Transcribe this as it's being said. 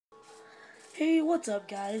Hey, what's up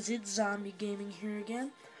guys? It's Zombie Gaming here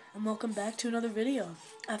again, and welcome back to another video.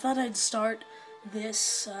 I thought I'd start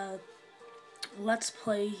this Let's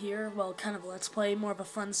Play here, well, kind of a Let's Play, more of a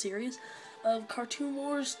fun series, of Cartoon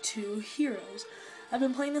Wars 2 Heroes. I've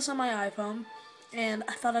been playing this on my iPhone, and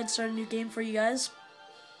I thought I'd start a new game for you guys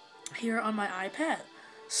here on my iPad.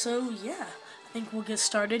 So yeah, I think we'll get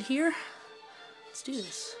started here. Let's do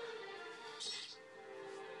this.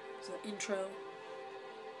 There's the intro.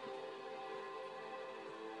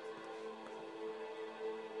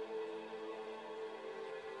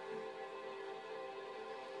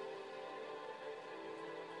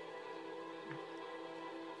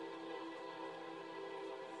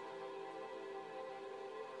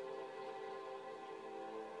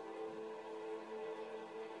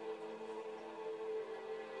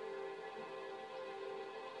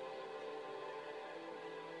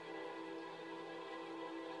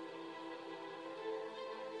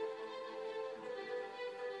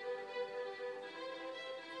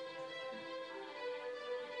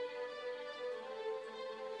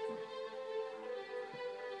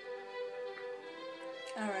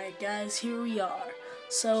 Alright guys, here we are.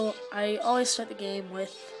 So, I always start the game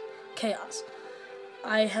with Chaos.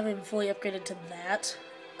 I haven't fully upgraded to that.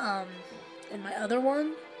 In my other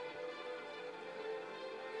one.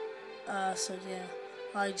 So yeah.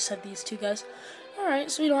 I just had these two guys.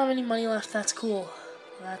 Alright, so we don't have any money left. That's cool.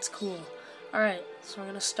 That's cool. Alright, so we're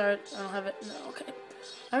gonna start. I don't have it. No, okay.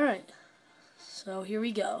 Alright. So here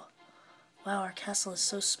we go. Wow, our castle is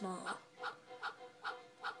so small.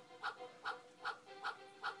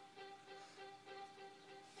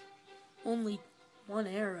 Only one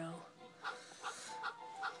arrow.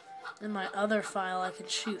 In my other file, I can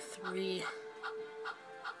shoot 3.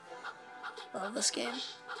 Love this game.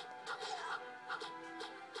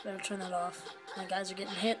 Better turn that off. My guys are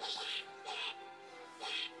getting hit.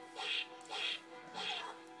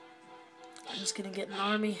 I'm just gonna get an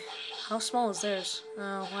army. How small is theirs?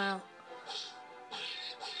 Oh, wow.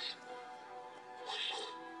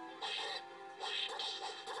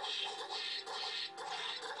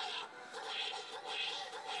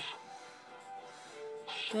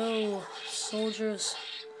 Go, soldiers.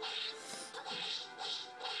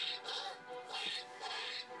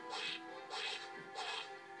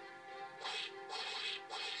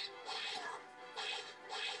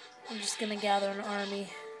 I'm just gonna gather an army.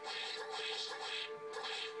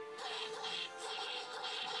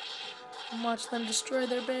 And watch them destroy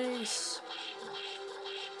their base.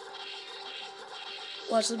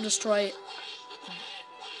 Watch them destroy,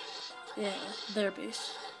 yeah, their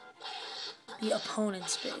base. The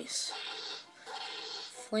opponent's base.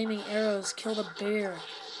 Flaming arrows kill the bear.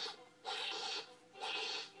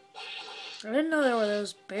 I didn't know there were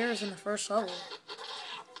those bears in the first level.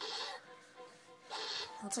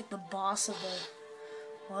 That's like the boss of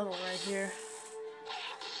the level right here.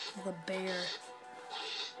 The bear.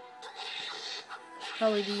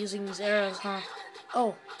 Probably be using these arrows, huh?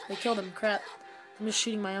 Oh, they killed him. Crap. I'm just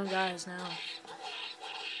shooting my own guys now.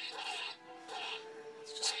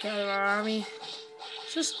 Gather our army.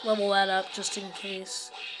 Let's just level that up just in case,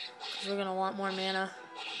 because we're gonna want more mana.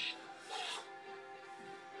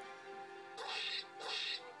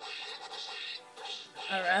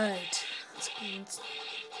 Alright, let's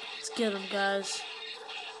get them, guys.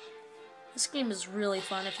 This game is really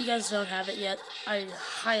fun. If you guys don't have it yet, I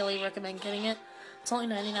highly recommend getting it. It's only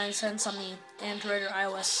 99 cents on the Android or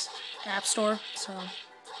iOS App Store, so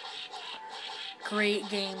great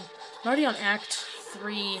game. I'm already on Act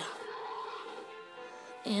 3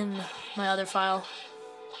 in my other file.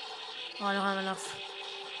 Oh, I don't have enough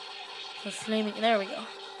for flaming. There we go.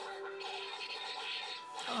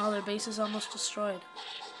 Oh, their base is almost destroyed.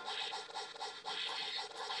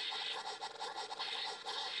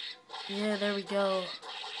 Yeah, there we go.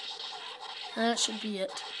 That should be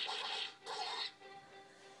it.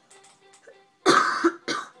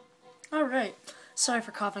 Alright. Sorry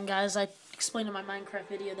for coughing, guys. I explained in my Minecraft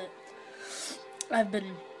video that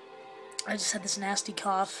I just had this nasty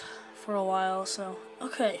cough for a while, so,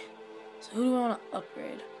 okay. So who do I want to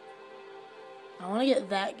upgrade? I want to get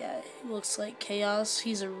that guy. He looks like Chaos.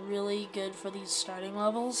 He's really good for these starting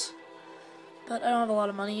levels, but I don't have a lot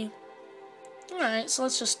of money. Alright, so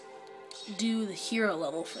let's just do the hero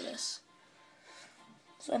level for this.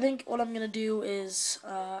 So I think what I'm going to do is,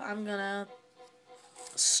 I'm going to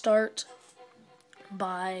start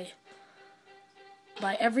by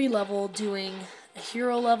every level doing a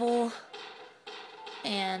hero level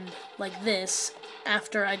and like this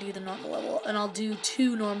after I do the normal level, and I'll do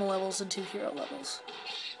 2 normal levels and 2 hero levels.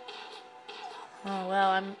 Oh wow,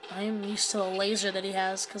 I'm used to the laser that he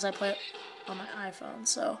has because I play it on my iPhone,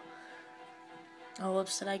 so Oh,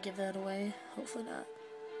 whoops, did I give that away? Hopefully not.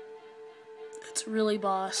 It's really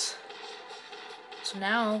boss. So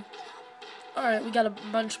now, alright, we got a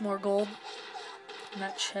bunch more gold in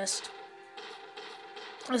that chest.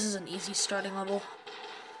 This is an easy starting level.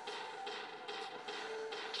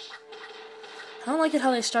 I don't like it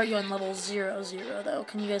how they start you on level 0, though.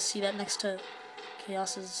 Can you guys see that next to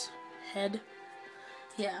Chaos's head?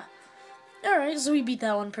 Yeah. Alright, so we beat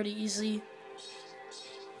that one pretty easy.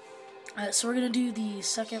 Alright, so we're gonna do the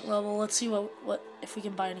second level. Let's see what if we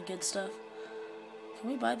can buy any good stuff. Can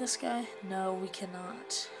we buy this guy? No, we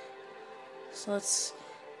cannot. So let's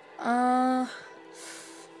I'm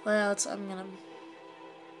gonna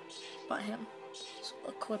buy him. So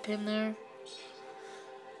equip him there.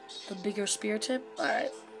 The bigger spear tip.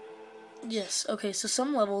 Alright. Yes, okay, so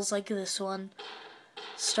some levels like this one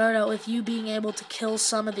start out with you being able to kill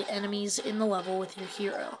some of the enemies in the level with your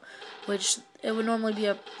hero, which it would normally be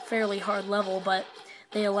a fairly hard level, but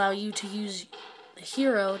they allow you to use the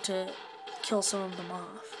hero to kill some of them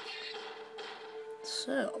off.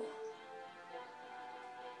 So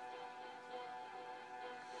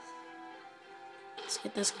let's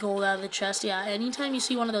get this gold out of the chest. Yeah, anytime you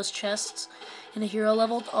see one of those chests in a hero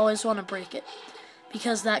level, always want to break it,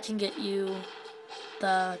 because that can get you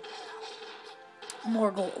the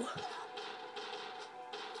more gold.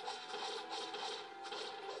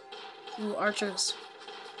 Ooh, archers.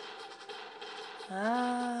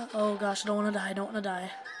 Oh gosh, I don't want to die, I don't want to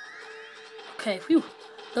die. Okay, whew.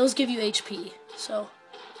 Those give you HP, so.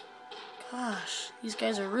 Gosh, these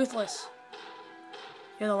guys are ruthless.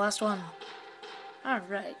 You're the last one.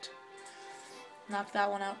 Alright. Knocked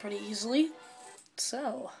that one out pretty easily.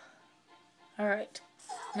 So. Alright.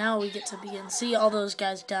 Now we get to begin. See all those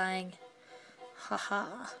guys dying. Haha.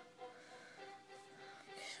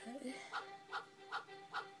 Okay.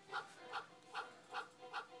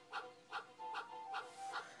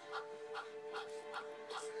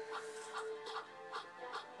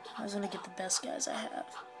 I was gonna get the best guys I have.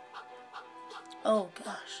 Oh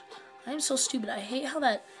gosh. I am so stupid. I hate how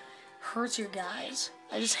that hurts your guys.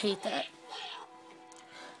 I just hate that.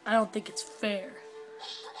 I don't think it's fair.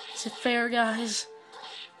 Is it fair, guys?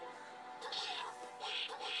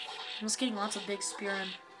 I'm just getting lots of big spearing.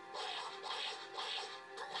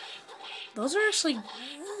 Those are actually...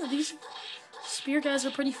 these spear guys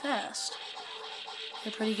are pretty fast.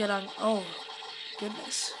 They're pretty good on... Oh,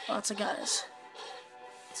 goodness. Lots of guys.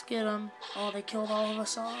 Let's get them. Oh, they killed all of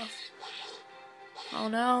us off. Oh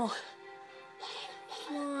no.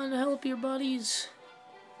 Come on, help your buddies.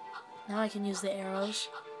 Now I can use the arrows.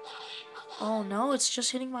 Oh no, it's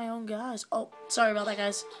just hitting my own guys. Oh, sorry about that,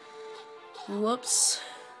 guys. Whoops.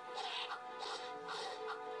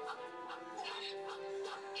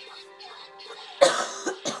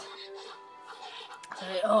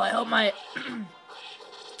 Alright, oh, I hope my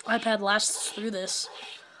iPad lasts through this.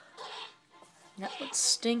 That would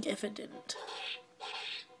stink if it didn't.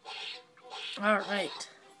 Alright,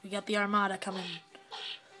 we got the armada coming.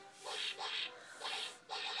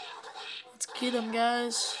 Let's get them,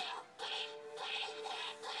 guys.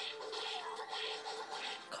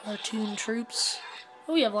 Cartoon troops.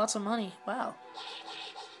 Oh, we have lots of money. Wow.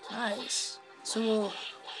 Nice. So we'll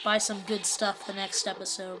buy some good stuff the next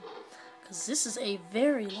episode, because this is a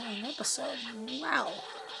very long episode. Wow.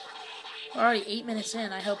 We're already 8 minutes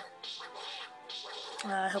in. I hope we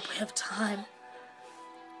have time.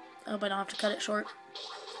 I hope I don't have to cut it short.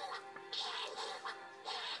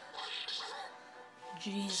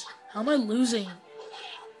 Jeez. How am I losing?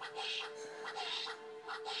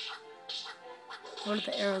 Where did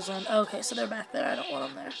the arrows land? Oh, okay, so they're back there. I don't want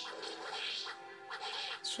them there.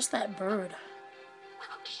 It's just that bird.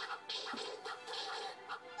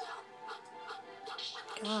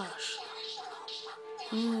 Gosh.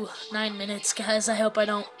 Ooh, 9 minutes, guys. I hope I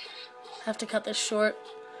don't have to cut this short.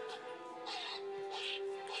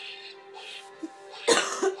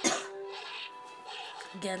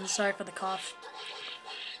 Again, sorry for the cough.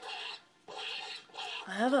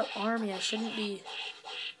 I have an army. I shouldn't be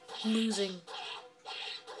losing.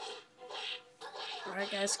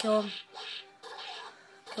 Alright, guys, kill him.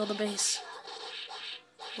 Kill the base.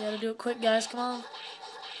 You gotta do it quick, guys. Come on.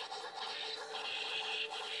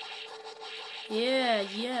 Yeah,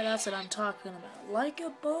 that's what I'm talking about. Like a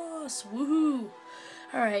boss. Woohoo.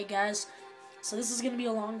 Alright, guys. So this is going to be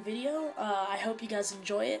a long video. I hope you guys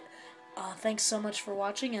enjoy it. Thanks so much for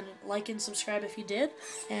watching, and like and subscribe if you did.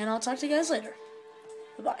 And I'll talk to you guys later.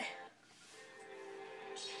 Bye-bye.